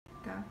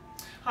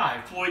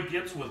Hi, Floyd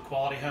Gibbs with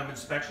Quality Home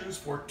Inspections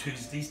for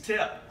Tuesday's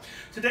Tip.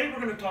 Today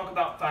we're going to talk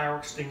about fire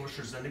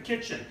extinguishers in the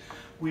kitchen.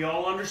 We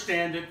all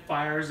understand that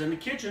fires in the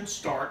kitchen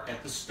start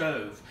at the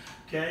stove.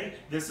 Okay,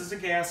 this is a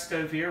gas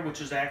stove here,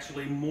 which is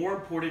actually more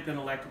important than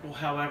electrical.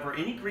 However,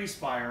 any grease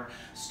fire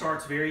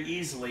starts very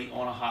easily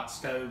on a hot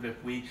stove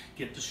if we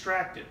get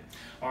distracted.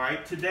 All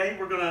right, today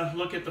we're going to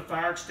look at the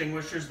fire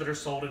extinguishers that are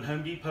sold in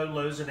Home Depot,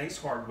 Lowe's, and Ace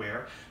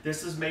Hardware.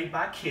 This is made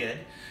by Kidd.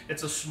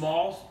 It's a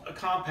small,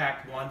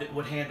 compact one that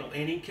would handle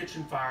any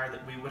kitchen fire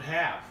that we would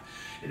have.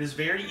 It is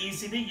very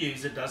easy to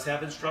use. It does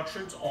have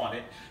instructions on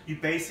it. You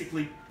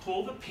basically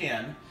pull the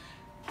pin,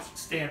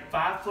 stand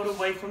 5 foot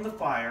away from the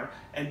fire,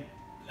 and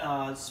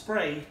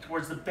spray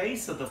towards the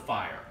base of the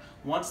fire.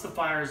 Once the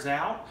fire is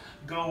out,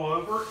 go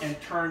over and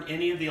turn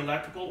any of the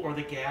electrical or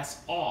the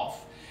gas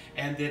off,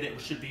 and then it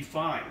should be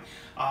fine.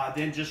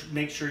 Then just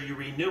make sure you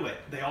renew it.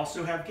 They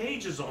also have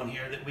gauges on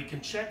here that we can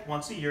check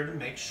once a year to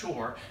make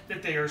sure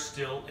that they are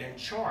still in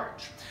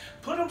charge.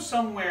 Put them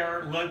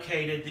somewhere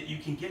located that you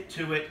can get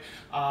to it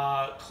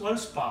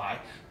close by,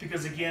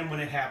 because again, when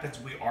it happens,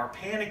 we are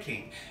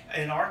panicking.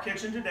 In our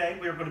kitchen today,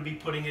 we're going to be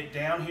putting it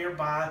down here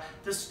by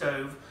the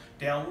stove,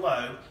 down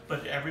low,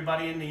 but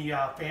everybody in the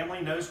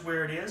family knows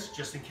where it is,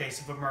 just in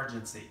case of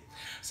emergency.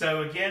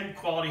 So again,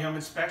 Quality Home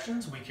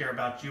Inspections, we care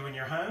about you and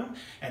your home,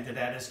 and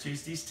that is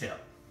Tuesday's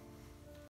Tip.